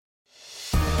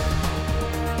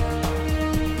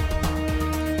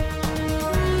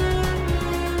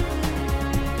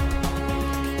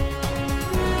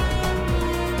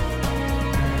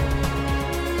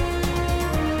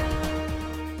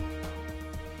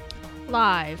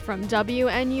Live from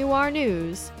WNUR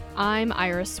News, I'm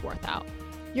Iris Swarthout.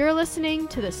 You're listening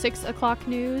to the 6 o'clock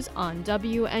news on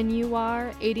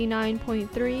WNUR 89.3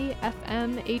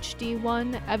 FM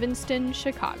HD1 Evanston,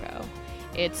 Chicago.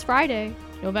 It's Friday,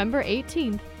 November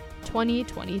 18th,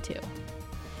 2022.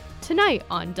 Tonight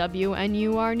on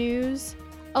WNUR News,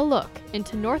 a look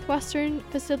into Northwestern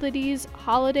Facilities'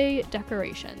 holiday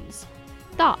decorations.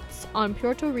 Thoughts on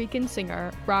Puerto Rican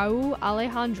singer Raúl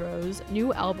Alejandro's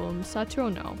new album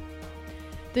Saturno.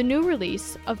 The new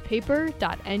release of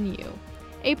Paper.nu,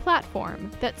 a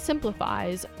platform that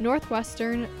simplifies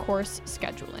Northwestern course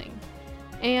scheduling.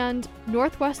 And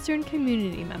Northwestern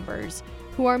community members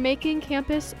who are making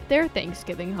campus their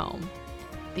Thanksgiving home.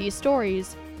 These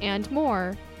stories and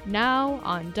more now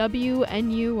on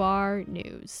WNUR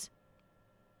News.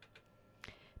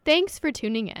 Thanks for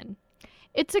tuning in.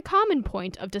 It's a common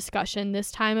point of discussion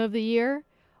this time of the year.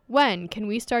 When can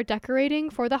we start decorating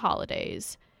for the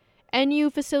holidays? NU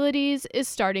Facilities is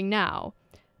starting now,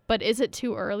 but is it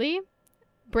too early?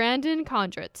 Brandon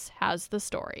Kondritz has the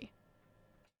story.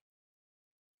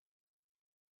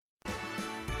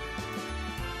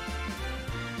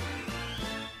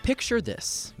 Picture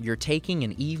this. You're taking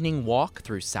an evening walk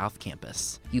through South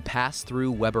Campus. You pass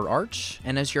through Weber Arch,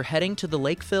 and as you're heading to the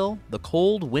Lakeville, the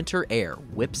cold winter air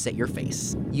whips at your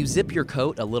face. You zip your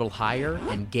coat a little higher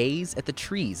and gaze at the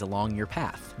trees along your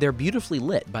path. They're beautifully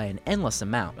lit by an endless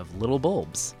amount of little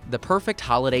bulbs. The perfect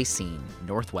holiday scene,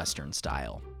 Northwestern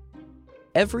style.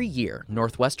 Every year,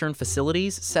 Northwestern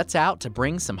Facilities sets out to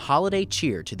bring some holiday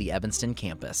cheer to the Evanston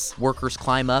campus. Workers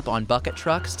climb up on bucket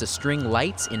trucks to string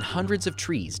lights in hundreds of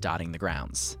trees dotting the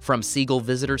grounds. From Siegel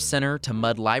Visitor Center to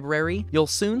Mudd Library, you'll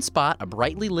soon spot a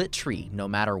brightly lit tree no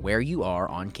matter where you are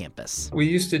on campus. We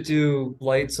used to do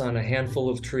lights on a handful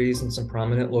of trees in some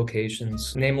prominent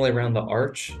locations, namely around the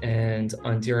Arch and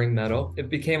on Deering Meadow. It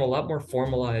became a lot more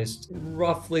formalized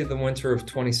roughly the winter of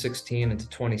 2016 into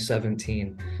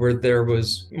 2017, where there was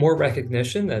more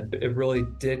recognition that it really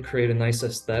did create a nice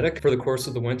aesthetic for the course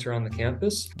of the winter on the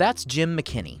campus. That's Jim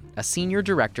McKinney, a senior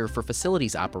director for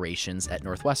facilities operations at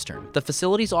Northwestern. The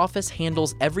facilities office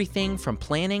handles everything from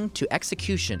planning to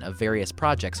execution of various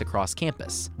projects across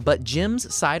campus. But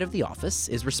Jim's side of the office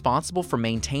is responsible for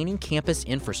maintaining campus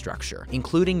infrastructure,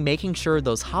 including making sure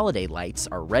those holiday lights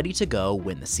are ready to go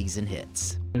when the season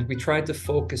hits. And we tried to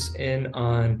focus in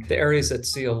on the areas that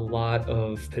see a lot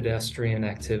of pedestrian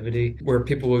activity, where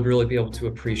people would really be able to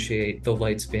appreciate the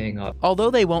lights being up.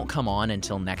 Although they won't come on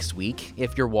until next week,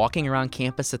 if you're walking around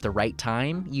campus at the right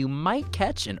time, you might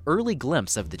catch an early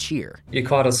glimpse of the cheer. You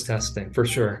caught us testing, for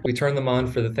sure. We turn them on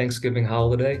for the Thanksgiving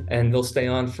holiday, and they'll stay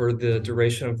on for the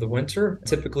duration of the winter.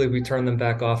 Typically, we turn them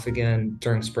back off again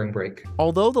during spring break.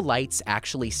 Although the lights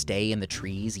actually stay in the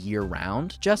trees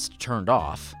year-round, just turned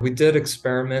off. We did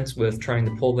experiment with trying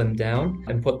to pull them down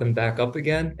and put them back up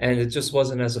again, and it just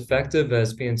wasn't as effective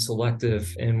as being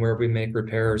selective in where we make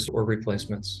repairs or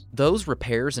replacements. Those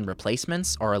repairs and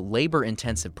replacements are a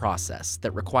labor-intensive process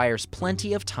that requires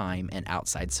plenty of time and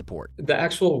outside support. The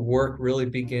actual work really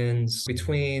begins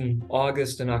between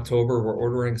August and October. We're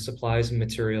ordering supplies and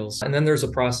materials, and then there's a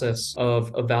process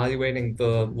of evaluating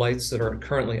the lights that are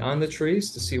currently on the trees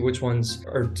to see which ones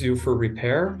are due for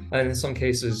repair, and in some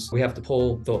cases we have to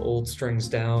pull the old strings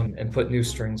down and put new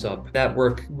strings up. That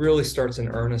work really starts in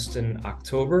earnest in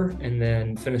October and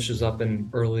then finishes up in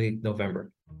early November.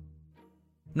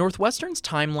 Northwestern's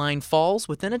timeline falls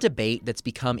within a debate that's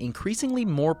become increasingly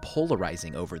more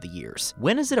polarizing over the years.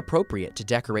 When is it appropriate to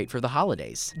decorate for the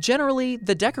holidays? Generally,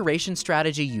 the decoration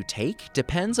strategy you take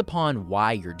depends upon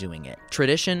why you're doing it.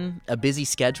 Tradition, a busy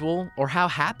schedule, or how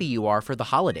happy you are for the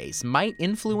holidays might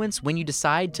influence when you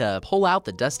decide to pull out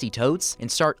the dusty totes and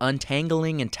start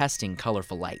untangling and testing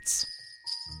colorful lights.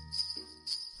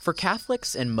 For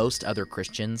Catholics and most other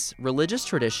Christians, religious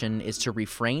tradition is to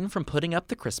refrain from putting up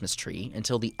the Christmas tree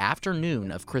until the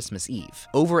afternoon of Christmas Eve.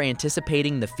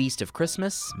 Over-anticipating the feast of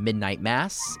Christmas, midnight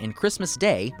mass, and Christmas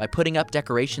Day by putting up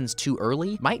decorations too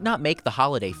early might not make the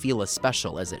holiday feel as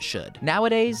special as it should.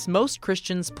 Nowadays, most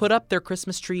Christians put up their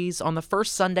Christmas trees on the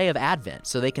first Sunday of Advent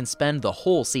so they can spend the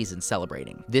whole season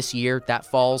celebrating. This year, that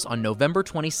falls on November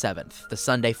 27th, the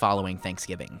Sunday following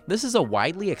Thanksgiving. This is a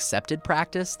widely accepted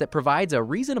practice that provides a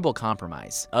reasonable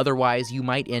compromise. Otherwise, you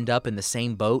might end up in the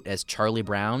same boat as Charlie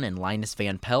Brown and Linus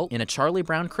Van Pelt in A Charlie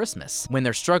Brown Christmas, when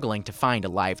they're struggling to find a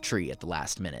live tree at the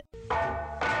last minute.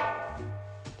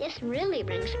 This This really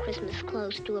brings Christmas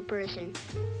close to a person.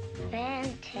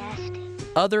 Fantastic.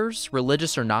 Others,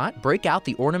 religious or not, break out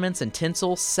the ornaments and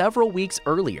tinsel several weeks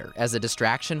earlier as a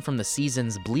distraction from the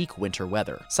season's bleak winter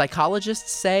weather.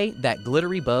 Psychologists say that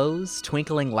glittery bows,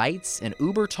 twinkling lights, and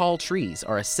uber-tall trees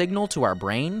are a signal to our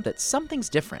brain that something's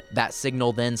different. That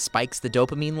signal then spikes the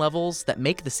dopamine levels that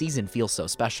make the season feel so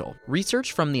special.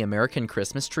 Research from the American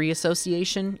Christmas Tree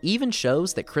Association even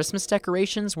shows that Christmas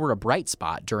decorations were a bright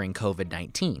spot during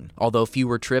COVID-19. Although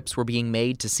fewer trips were being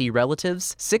made to see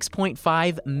relatives,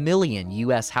 6.5 million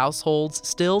U.S. households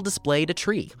still displayed a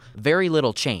tree, very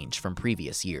little change from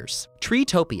previous years.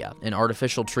 Treetopia, an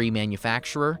artificial tree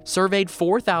manufacturer, surveyed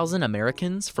 4,000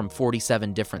 Americans from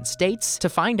 47 different states to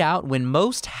find out when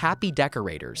most happy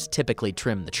decorators typically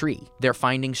trim the tree. Their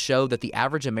findings show that the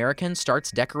average American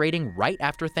starts decorating right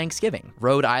after Thanksgiving.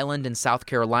 Rhode Island and South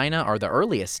Carolina are the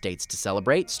earliest states to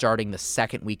celebrate, starting the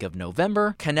second week of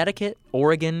November. Connecticut,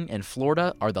 Oregon, and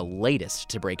Florida are the latest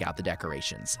to break out the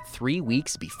decorations, 3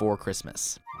 weeks before Christmas.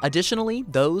 Additionally,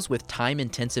 those with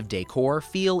time-intensive decor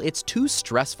feel it's too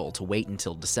stressful to wait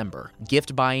until December.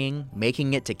 Gift buying,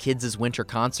 making it to kids' winter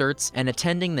concerts, and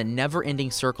attending the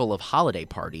never-ending circle of holiday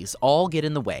parties all get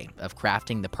in the way of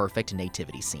crafting the perfect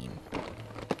nativity scene.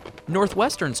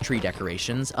 Northwestern's tree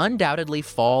decorations undoubtedly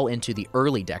fall into the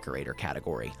early decorator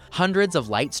category. Hundreds of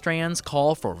light strands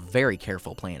call for very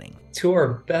careful planning. To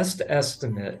our best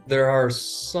estimate, there are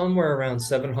somewhere around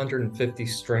 750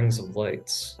 strings of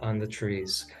lights on the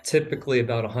trees, typically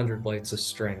about 100 lights a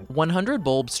string. 100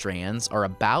 bulb strands are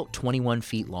about 21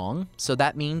 feet long, so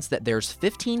that means that there's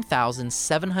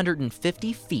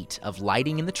 15,750 feet of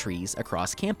lighting in the trees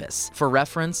across campus. For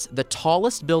reference, the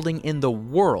tallest building in the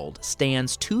world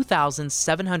stands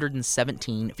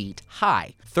 2,717 feet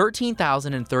high,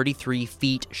 13,033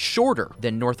 feet shorter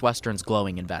than Northwestern's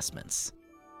glowing investments.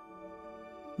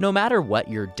 No matter what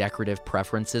your decorative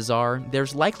preferences are,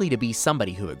 there's likely to be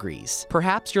somebody who agrees.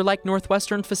 Perhaps you're like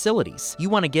Northwestern Facilities.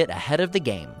 You want to get ahead of the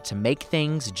game to make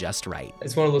things just right.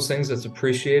 It's one of those things that's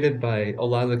appreciated by a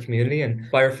lot of the community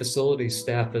and by our facilities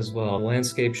staff as well. The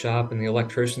landscape shop and the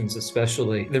electricians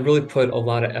especially, they really put a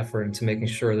lot of effort into making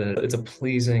sure that it's a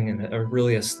pleasing and a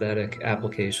really aesthetic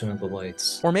application of the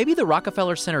lights. Or maybe the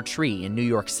Rockefeller Center tree in New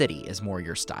York City is more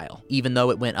your style. Even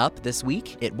though it went up this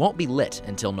week, it won't be lit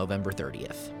until November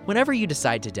 30th. Whenever you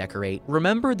decide to decorate,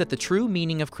 remember that the true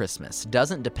meaning of Christmas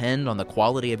doesn't depend on the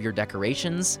quality of your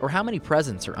decorations or how many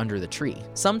presents are under the tree.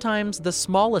 Sometimes the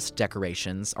smallest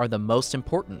decorations are the most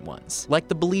important ones, like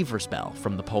the Believer's Bell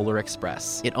from the Polar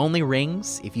Express. It only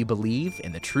rings if you believe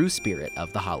in the true spirit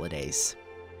of the holidays.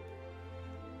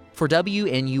 For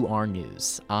WNUR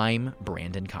News, I'm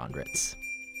Brandon Conritz.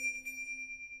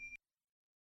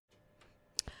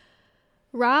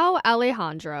 Rauw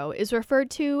Alejandro is referred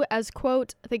to as,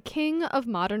 quote, the king of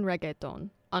modern reggaeton,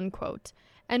 unquote,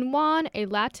 and won a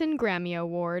Latin Grammy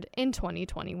Award in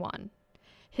 2021.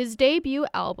 His debut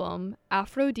album,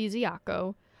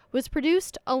 Afrodisiaco, was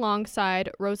produced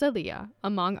alongside Rosalia,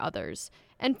 among others,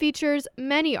 and features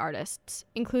many artists,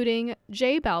 including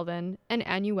J Balvin and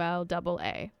Anuel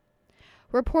AA.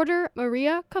 Reporter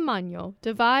Maria Camaño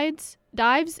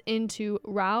dives into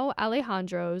Rauw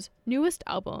Alejandro's newest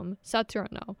album,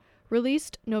 Saturno,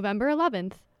 released November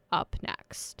 11th, up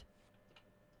next.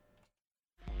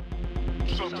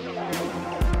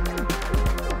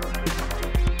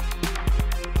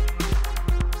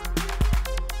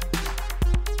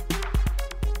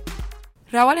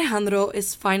 Rauw Alejandro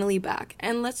is finally back,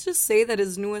 and let's just say that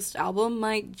his newest album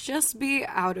might just be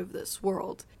out of this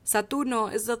world. Saturno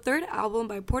is the third album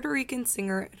by Puerto Rican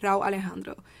singer Rauw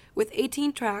Alejandro. With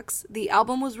 18 tracks, the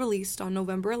album was released on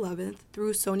November 11th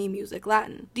through Sony Music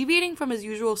Latin. Deviating from his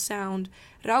usual sound,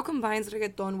 Rauw combines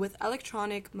reggaeton with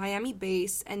electronic, Miami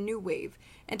bass, and new wave,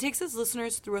 and takes his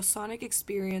listeners through a sonic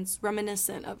experience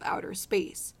reminiscent of outer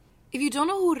space. If you don't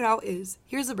know who Rauw is,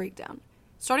 here's a breakdown.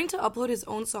 Starting to upload his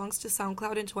own songs to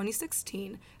SoundCloud in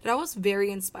 2016, Rauw was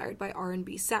very inspired by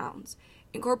R&B sounds.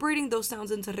 Incorporating those sounds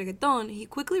into reggaeton, he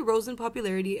quickly rose in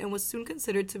popularity and was soon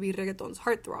considered to be reggaeton's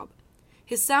heartthrob.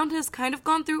 His sound has kind of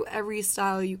gone through every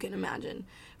style you can imagine,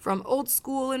 from old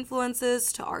school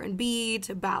influences to R&B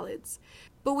to ballads.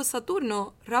 But with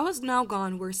Saturno, Rauw has now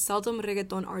gone where seldom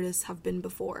reggaeton artists have been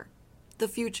before: the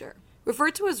future.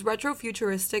 Referred to as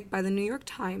retro-futuristic by the New York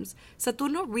Times,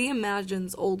 Saturno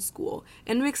reimagines old school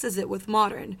and mixes it with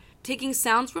modern, taking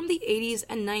sounds from the 80s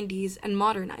and 90s and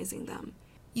modernizing them.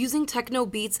 Using techno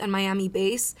beats and Miami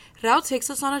bass, Rauw takes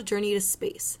us on a journey to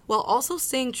space, while also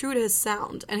staying true to his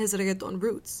sound and his reggaeton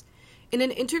roots. In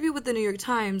an interview with the New York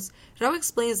Times, Rauw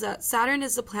explains that Saturn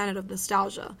is the planet of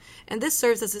nostalgia, and this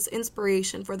serves as his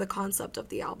inspiration for the concept of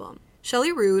the album.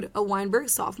 Shelley Rude, a Weinberg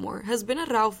sophomore, has been a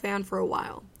Rauw fan for a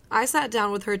while. I sat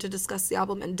down with her to discuss the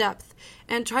album in depth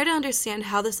and try to understand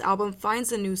how this album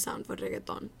finds a new sound for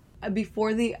reggaeton.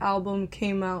 Before the album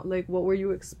came out, like, what were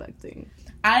you expecting?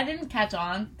 I didn't catch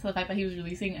on to the fact that he was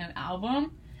releasing an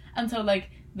album until, like,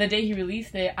 the day he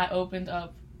released it. I opened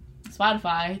up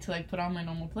Spotify to, like, put on my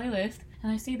normal playlist,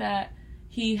 and I see that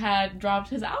he had dropped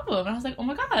his album, and I was like, oh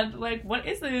my god, like, what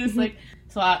is this? Like,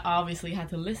 so I obviously had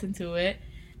to listen to it,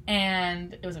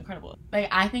 and it was incredible. Like,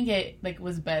 I think it, like,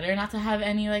 was better not to have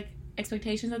any, like,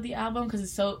 expectations of the album, because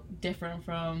it's so different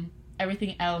from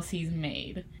everything else he's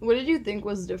made. What did you think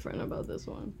was different about this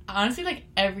one? Honestly, like,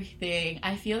 everything.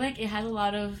 I feel like it had a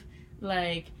lot of,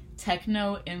 like,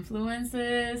 techno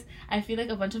influences. I feel like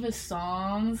a bunch of his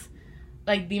songs,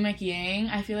 like Dime Quién,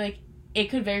 I feel like it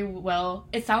could very well,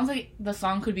 it sounds like the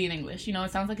song could be in English, you know,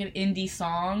 it sounds like an indie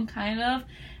song, kind of.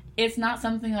 It's not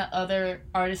something that other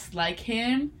artists like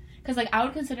him, because, like, I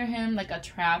would consider him, like, a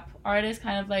trap artist,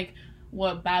 kind of like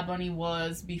what Bad Bunny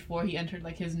was before he entered,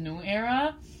 like, his new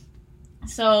era.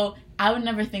 So I would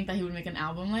never think that he would make an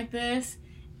album like this.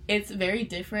 It's very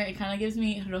different. It kind of gives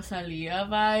me Rosalia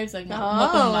vibes, like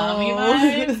Motomami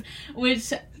vibes,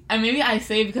 which maybe I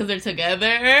say because they're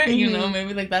together, you know,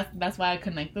 maybe, like, that's why I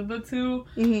connected the two.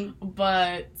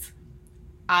 But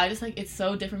I just, like, it's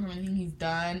so different from anything he's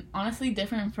done. Honestly,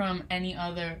 different from any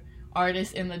other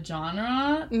artist in the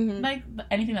genre, like,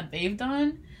 anything that they've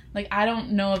done. Like, I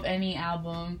don't know of any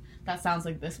album that sounds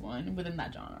like this one within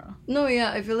that genre. No,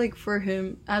 yeah, I feel like for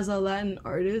him, as a Latin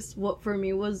artist, what for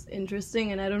me was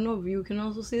interesting, and I don't know if you can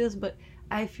also see this, but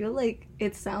I feel like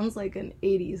it sounds like an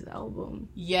 80s album.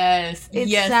 Yes. It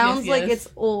sounds like it's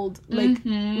old. Like,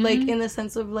 like, in the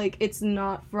sense of, like, it's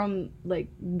not from, like,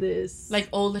 this. Like,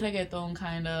 old reggaeton,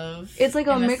 kind of. It's, like,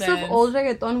 a mix of old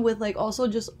reggaeton with, like, also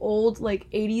just old, like,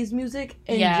 80s music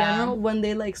in general, when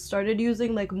they, like, started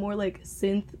using, like, more, like,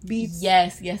 synth beats.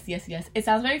 Yes. It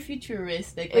sounds very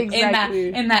futuristic. Like,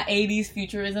 exactly. In that 80s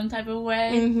futurism type of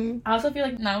way. I also feel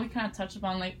like now we kind of touched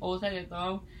upon, like, old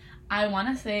reggaeton. I want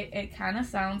to say it kind of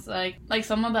sounds like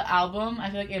some of the album, I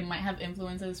feel like it might have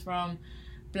influences from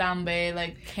Plan B,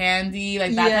 like Candy,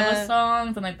 like that type of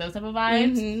songs and, like, those type of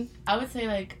vibes. I would say,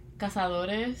 like,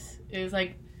 Cazadores is,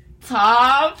 like,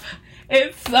 top.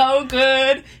 It's so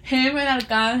good. Him and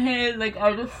Arcángel, like,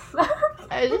 are just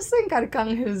I just think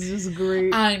Arcángel is just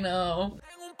great. I know.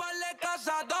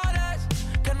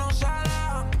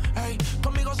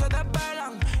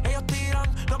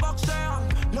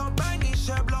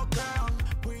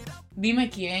 Dime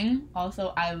Quién,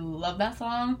 also, I love that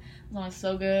song. The song is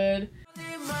so good.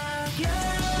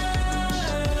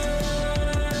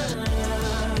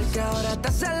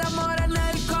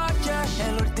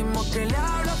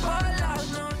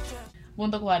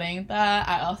 Punto 40,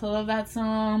 I also love that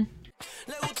song.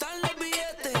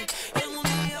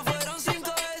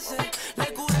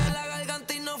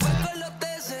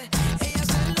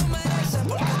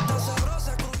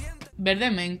 Verde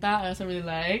Menta, I also really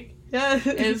like. Yeah.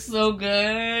 It's so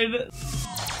good.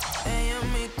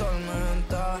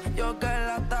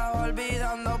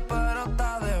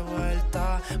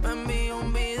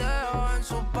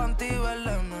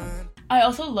 I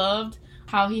also loved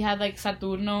how he had, like,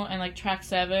 Saturno and, like, track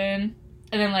 7, and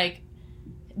then, like,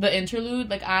 the interlude.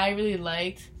 Like, I really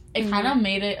liked it. Kind of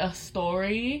made it a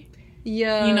story.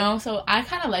 Yeah. You know, so I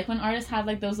kind of like when artists have,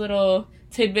 like, those little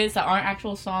tidbits that aren't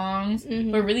actual songs,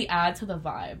 but really add to the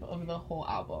vibe of the whole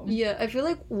album. Yeah, I feel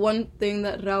like one thing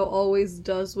that Rauw always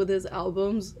does with his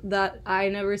albums that I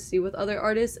never see with other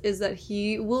artists is that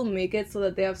he will make it so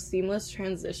that they have seamless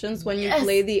transitions when you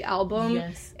play the album,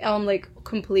 like,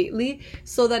 completely,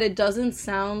 so that it doesn't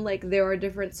sound like there are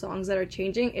different songs that are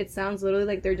changing. It sounds literally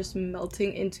like they're just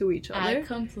melting into each other. I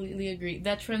completely agree.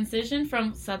 That transition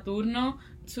from Saturno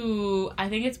to, I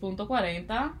think it's Punto 40,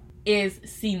 is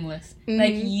seamless.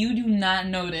 Like, you do not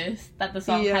notice that the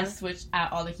song has switched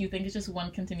at all. Like, you think it's just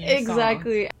one continuous song.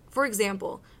 Exactly. For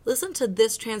example, listen to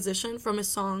this transition from his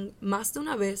song Más de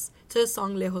una vez to his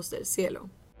song Lejos del cielo.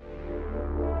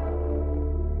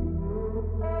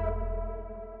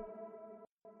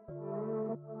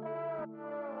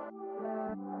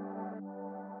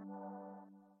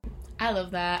 I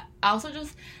love that. Also,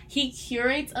 just, he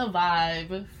curates a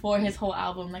vibe for his whole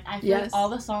album. Like, I feel like all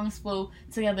the songs flow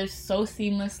together so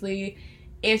seamlessly.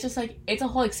 It's just, like, it's a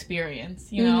whole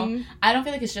experience, you know? I don't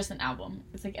feel like it's just an album.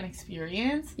 It's, like, an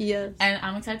experience. Yes. And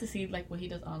I'm excited to see, like, what he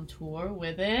does on tour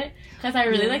with it. Because I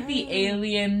really like the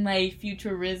alien, like,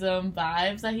 futurism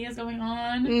vibes that he has going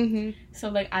on. So,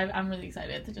 like, I'm really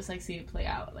excited to just, like, see it play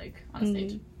out, like, on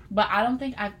stage. But I don't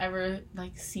think I've ever,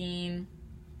 like, seen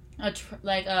a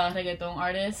reggaeton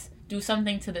artist do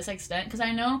something to this extent, because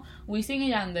I know Wisin y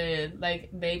Yandel, like,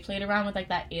 they played around with, like,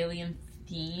 that alien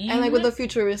theme. And, like, with the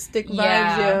futuristic vibes,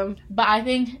 yeah. But I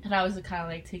think that was kind of,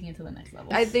 like, taking it to the next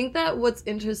level. I think that what's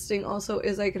interesting also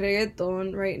is, like,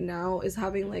 reggaeton right now is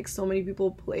having, like, so many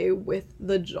people play with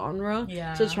the genre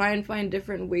to try and find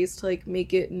different ways to, like,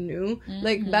 make it new.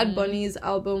 Like, Bad Bunny's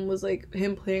album was, like,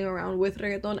 him playing around with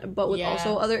reggaeton, but with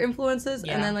also other influences.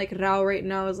 And then, like, Rauw right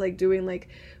now is, like, doing, like,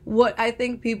 what I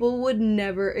think people would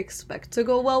never expect to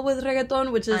go well with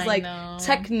reggaeton, which is, like,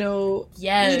 techno,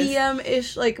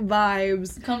 EDM-ish, like, vibes.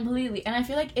 Completely. And I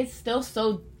feel like it's still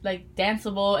so, like,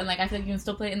 danceable, and, like, I feel like you can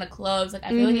still play it in the clubs. Like, I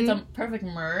feel like it's a perfect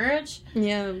merge.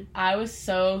 Yeah. I was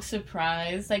so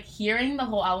surprised. Like, hearing the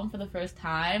whole album for the first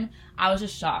time, I was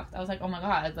just shocked. I was like, oh my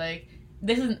god, like,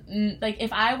 this is, like,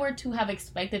 if I were to have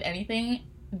expected anything,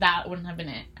 that wouldn't have been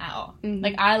it at all.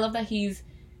 Like, I love that he's,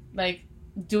 like,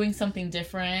 doing something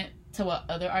different to what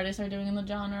other artists are doing in the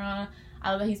genre.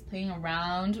 I love that he's playing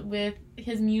around with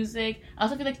his music. I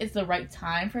also feel like it's the right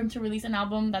time for him to release an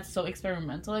album that's so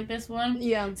experimental like this one.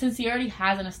 Yeah. Since he already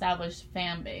has an established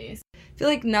fan base. I feel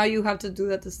like now you have to do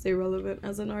that to stay relevant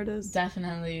as an artist.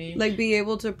 Definitely. Like, be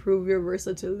able to prove your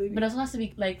versatility. But it also has to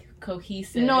be, like,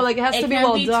 cohesive. No, like, it has to be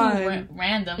well done. It can't be too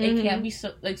random. It can't be,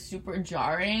 so, like, super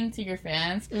jarring to your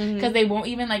fans. Because they won't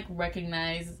even, like,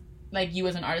 recognize, like, you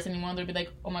as an artist anymore. They'll be like,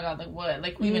 oh my god, like, what?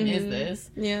 Like, who even is this?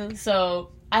 Yeah.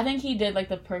 So, I think he did, like,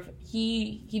 the perfect...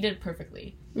 He did it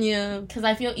perfectly. Yeah. Because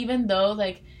I feel even though,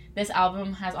 like, this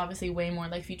album has obviously way more,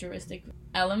 like, futuristic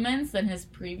elements than his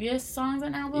previous songs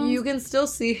and albums. You can still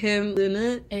see him in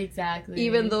it. Exactly.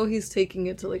 Even though he's taking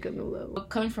it to, like, a new level.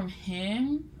 Coming from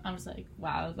him, I was like,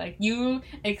 wow. Like, you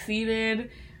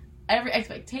exceeded every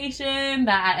expectation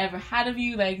that I ever had of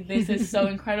you. Like, this is so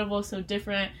incredible, so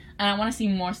different. And I want to see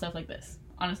more stuff like this.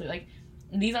 Honestly, like,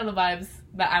 these are the vibes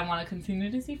that I want to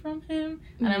continue to see from him.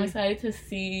 And I'm excited to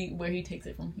see where he takes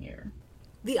it from here.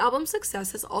 The album's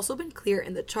success has also been clear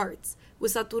in the charts,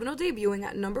 with Saturno debuting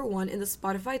at number 1 in the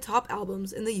Spotify top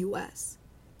albums in the US.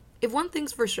 If one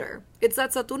thing's for sure, it's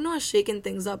that Saturno has shaken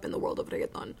things up in the world of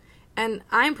reggaeton, and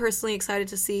I'm personally excited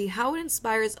to see how it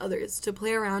inspires others to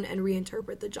play around and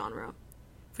reinterpret the genre.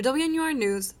 For WNUR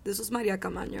News, this was Maria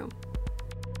Camaño.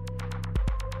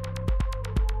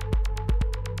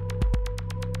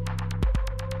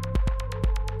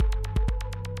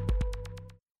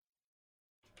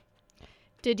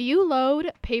 Did you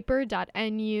load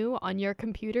paper.nu on your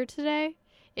computer today?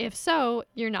 If so,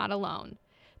 you're not alone.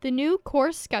 The new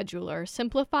course scheduler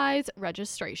simplifies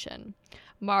registration.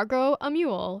 Margot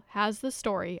Amuel has the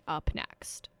story up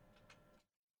next.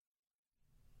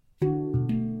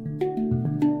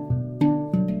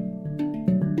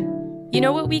 You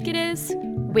know what week it is?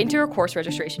 Winter course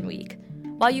registration week.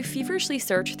 While you feverishly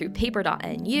search through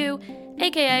paper.nu,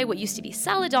 aka what used to be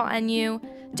salad.nu,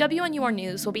 WNUR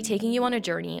News will be taking you on a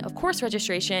journey of course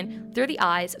registration through the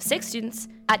eyes of 6 students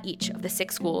at each of the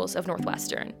 6 schools of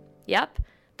Northwestern. Yep,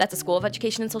 that's the School of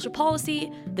Education and Social Policy,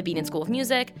 the Beaton School of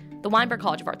Music, the Weinberg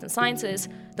College of Arts and Sciences,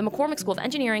 the McCormick School of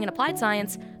Engineering and Applied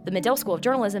Science, the Medill School of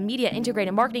Journalism, Media,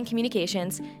 Integrated Marketing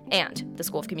Communications, and the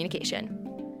School of Communication.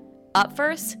 Up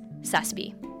first,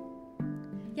 CESP.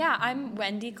 Yeah, I'm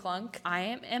Wendy Klunk.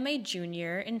 I am a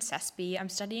junior in CESP. I'm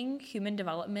studying human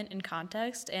development and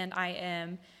context, and I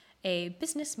am a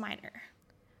business minor.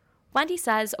 Wendy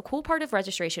says a cool part of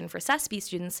registration for CESP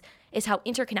students is how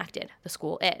interconnected the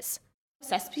school is.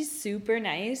 CESP's super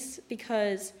nice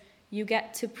because you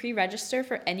get to pre-register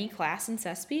for any class in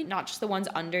CESP, not just the ones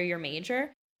under your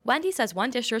major. Wendy says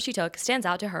one distro she took stands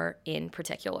out to her in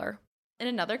particular. In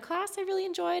another class I really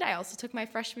enjoyed, I also took my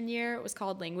freshman year. It was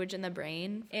called Language in the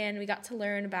Brain, and we got to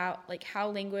learn about like how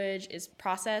language is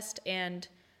processed and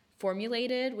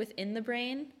formulated within the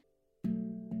brain.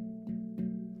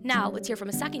 Now let's hear from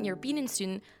a second-year Beaton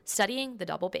student studying the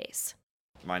double bass.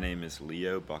 My name is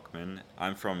Leo Buckman.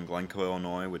 I'm from Glencoe,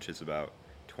 Illinois, which is about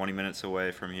 20 minutes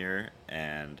away from here,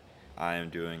 and I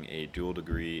am doing a dual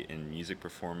degree in music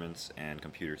performance and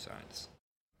computer science.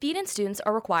 Beaton students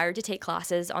are required to take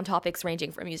classes on topics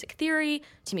ranging from music theory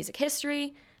to music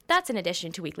history. That's in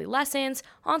addition to weekly lessons,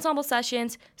 ensemble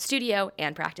sessions, studio,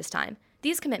 and practice time.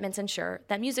 These commitments ensure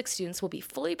that music students will be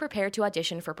fully prepared to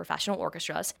audition for professional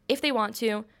orchestras, if they want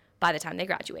to, by the time they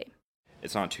graduate.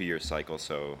 It's on a 2-year cycle,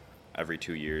 so every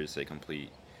 2 years they complete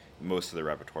most of the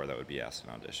repertoire that would be asked in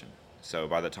audition. So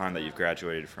by the time that you've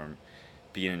graduated from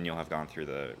Beaton, you'll have gone through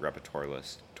the repertoire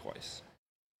list twice.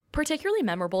 Particularly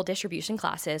memorable distribution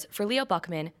classes for Leo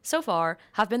Buckman so far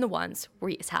have been the ones where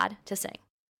he has had to sing.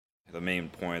 The main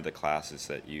point of the class is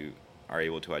that you are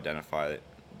able to identify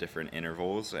different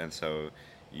intervals, and so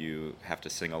you have to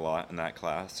sing a lot in that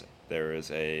class. There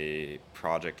was a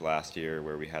project last year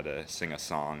where we had to sing a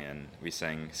song, and we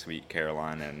sang Sweet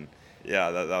Caroline, and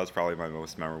yeah, that was probably my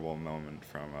most memorable moment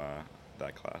from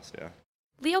that class, yeah.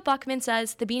 Leo Buckman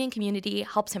says the Beaning community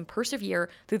helps him persevere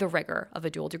through the rigor of a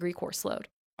dual degree course load.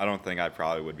 I don't think I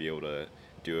probably would be able to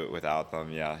do it without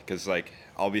them, yeah, because like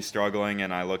I'll be struggling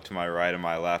and I look to my right and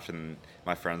my left and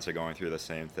my friends are going through the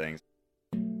same things.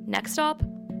 Next up,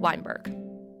 Weinberg.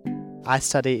 I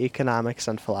study economics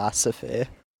and philosophy.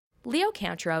 Leo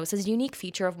Cantro says a unique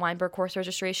feature of Weinberg course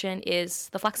registration is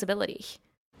the flexibility.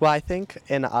 Well, I think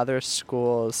in other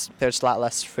schools, there's a lot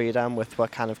less freedom with what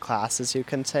kind of classes you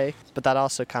can take, but that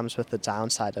also comes with the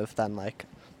downside of then, like,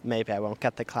 maybe I won't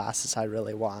get the classes I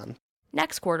really want.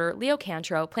 Next quarter, Leo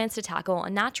Cantro plans to tackle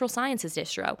a natural sciences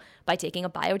distro by taking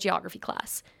a biogeography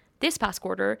class. This past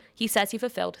quarter, he says he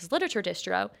fulfilled his literature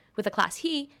distro with a class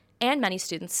he and many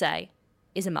students say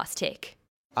is a must-take.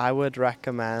 I would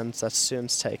recommend that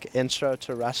students take Intro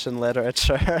to Russian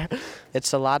Literature.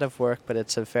 It's a lot of work, but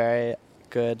it's a very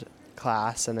good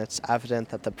class, and it's evident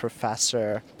that the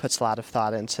professor puts a lot of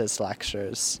thought into his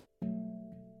lectures.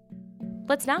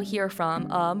 Let's now hear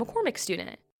from a McCormick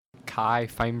student. Kai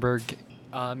Feinberg,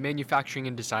 Manufacturing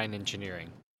and Design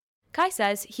Engineering. Kai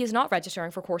says he is not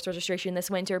registering for course registration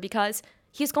this winter because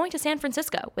he is going to San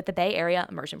Francisco with the Bay Area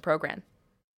Immersion Program.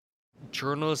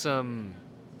 Journalism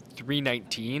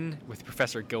 319 with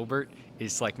Professor Gilbert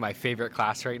is like my favorite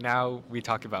class right now. We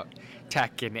talk about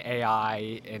tech and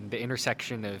AI and the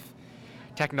intersection of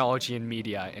technology and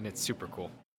media, and it's super cool.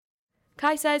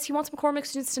 Kai says he wants McCormick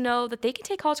students to know that they can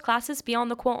take college classes beyond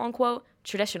the quote-unquote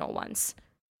traditional ones.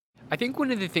 I think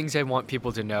one of the things I want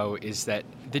people to know is that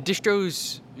the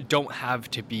distros don't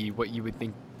have to be what you would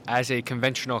think as a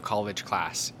conventional college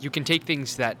class. You can take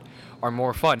things that are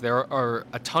more fun. There are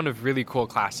a ton of really cool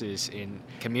classes in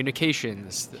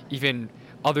communications, even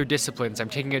other disciplines. I'm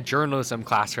taking a journalism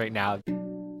class right now.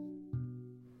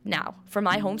 Now, for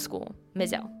my homeschool,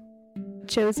 Mizzo.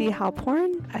 Josie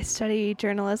Halporn. I study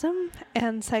journalism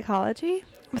and psychology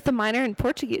with a minor in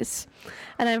Portuguese,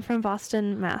 and I'm from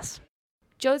Boston, Mass.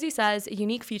 Josie says a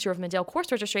unique feature of Medill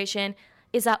course registration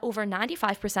is that over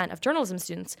 95% of journalism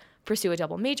students pursue a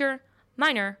double major,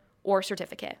 minor, or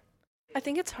certificate. I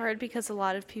think it's hard because a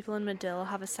lot of people in Medill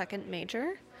have a second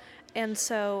major, and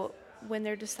so when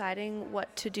they're deciding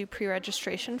what to do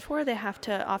pre-registration for, they have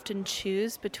to often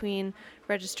choose between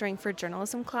registering for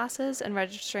journalism classes and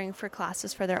registering for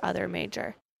classes for their other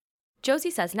major.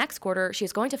 Josie says next quarter she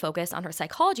is going to focus on her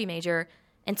psychology major,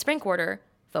 and spring quarter,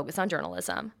 focus on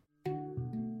journalism.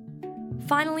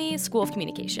 Finally, School of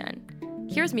Communication.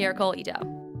 Here's Miracle Ido.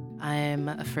 I'm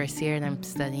a first year and I'm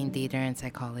studying theater and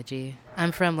psychology.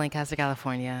 I'm from Lancaster,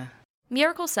 California.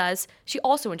 Miracle says she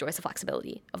also enjoys the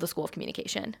flexibility of the School of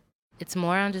Communication. It's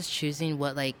more on just choosing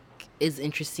what is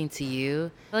interesting to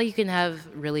you. I feel like you can have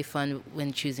really fun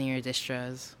when choosing your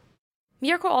distros.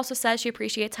 Miracle also says she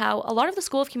appreciates how a lot of the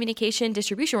School of Communication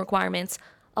distribution requirements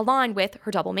align with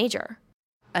her double major.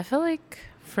 I feel like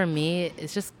for me,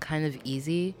 it's just kind of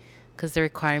easy because the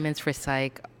requirements for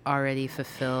psych already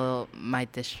fulfill my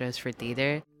distros for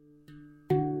theater.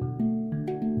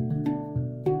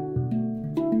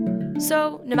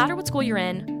 So, no matter what school you're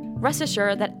in, rest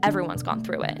assured that everyone's gone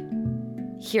through it.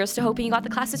 Here's to hoping you got the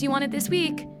classes you wanted this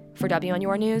week. For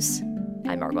WNUR News,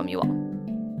 I'm Margot Mewell.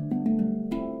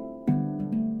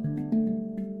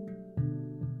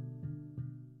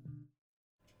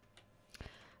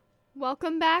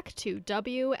 Welcome back to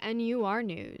WNUR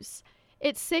News.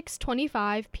 It's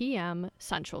 6:25 p.m.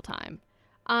 Central Time.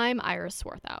 I'm Iris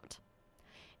Swarthout.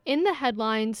 In the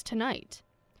headlines tonight,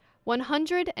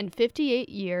 158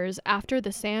 years after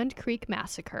the Sand Creek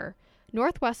Massacre,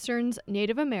 Northwestern's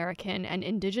Native American and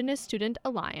Indigenous Student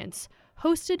Alliance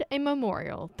hosted a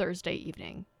memorial Thursday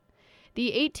evening.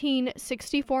 The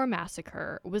 1864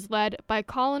 massacre was led by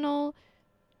Colonel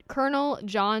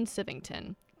John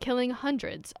Sivington, killing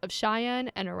hundreds of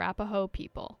Cheyenne and Arapaho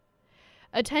people.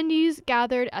 Attendees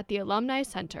gathered at the Alumni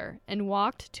Center and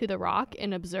walked to the rock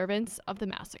in observance of the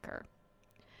massacre.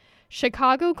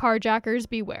 Chicago carjackers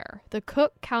beware, the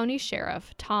Cook County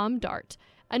Sheriff Tom Dart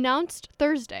announced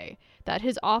Thursday that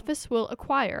his office will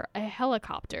acquire a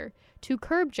helicopter to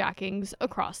curb jackings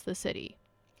across the city.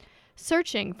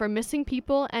 Searching for missing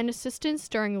people and assistance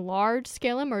during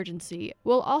large-scale emergency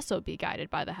will also be guided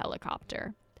by the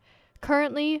helicopter.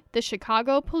 Currently, the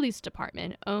Chicago Police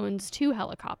Department owns 2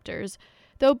 helicopters,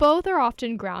 though both are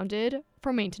often grounded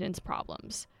for maintenance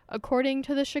problems, according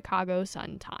to the Chicago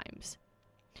Sun-Times.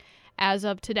 As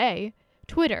of today,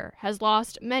 Twitter has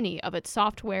lost many of its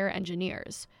software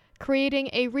engineers, creating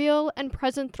a real and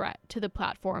present threat to the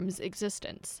platform's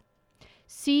existence.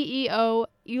 CEO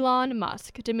Elon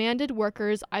Musk demanded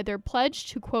workers either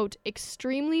pledge to, quote,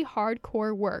 extremely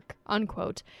hardcore work,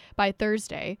 unquote, by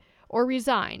Thursday, or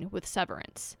resign with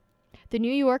severance. The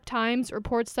New York Times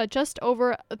reports that just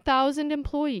over 1,000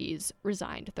 employees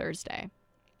resigned Thursday.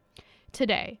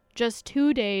 Today, just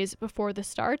 2 days before the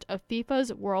start of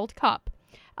FIFA's World Cup,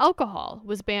 alcohol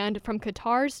was banned from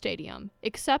Qatar's stadium,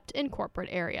 except in corporate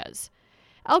areas.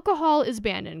 Alcohol is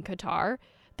banned in Qatar,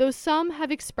 though some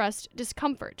have expressed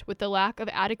discomfort with the lack of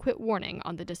adequate warning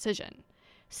on the decision.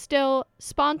 Still,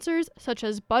 sponsors such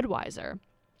as Budweiser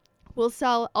will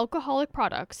sell alcoholic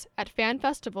products at fan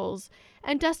festivals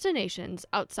and destinations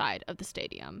outside of the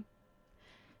stadium.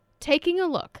 Taking a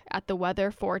look at the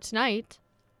weather for tonight,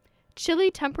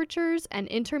 chilly temperatures and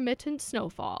intermittent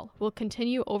snowfall will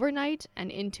continue overnight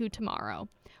and into tomorrow,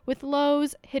 with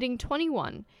lows hitting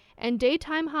 21 and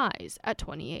daytime highs at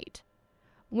 28.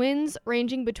 Winds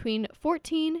ranging between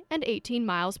 14 and 18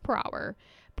 miles per hour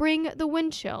bring the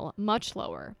wind chill much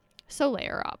lower, so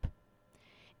layer up.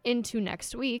 Into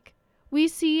next week, we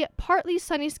see partly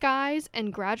sunny skies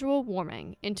and gradual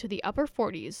warming into the upper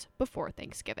 40s before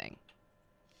Thanksgiving.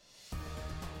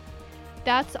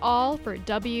 That's all for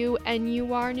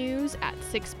WNUR News at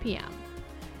 6 p.m.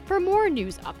 For more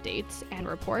news updates and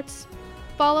reports,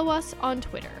 follow us on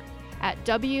Twitter at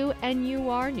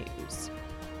WNUR News.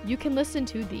 You can listen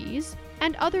to these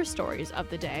and other stories of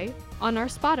the day on our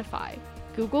Spotify,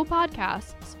 Google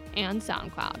Podcasts, and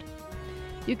SoundCloud.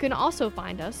 You can also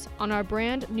find us on our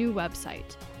brand new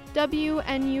website,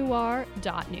 WNUR.news.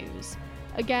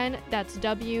 Again, that's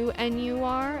WNUR.news.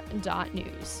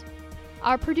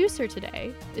 Our producer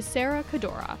today is Sarah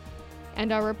Cadora,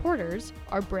 and our reporters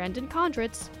are Brandon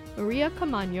Condritz, Maria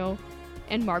Camaño,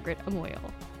 and Margaret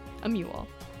Amuel.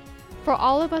 For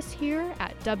all of us here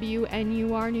at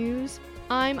WNUR News,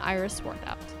 I'm Iris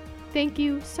Swarthout. Thank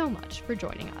you so much for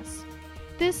joining us.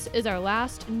 This is our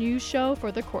last news show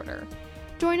for the quarter.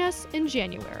 Join us in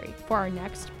January for our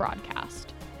next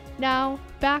broadcast. Now,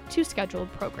 back to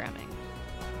scheduled programming.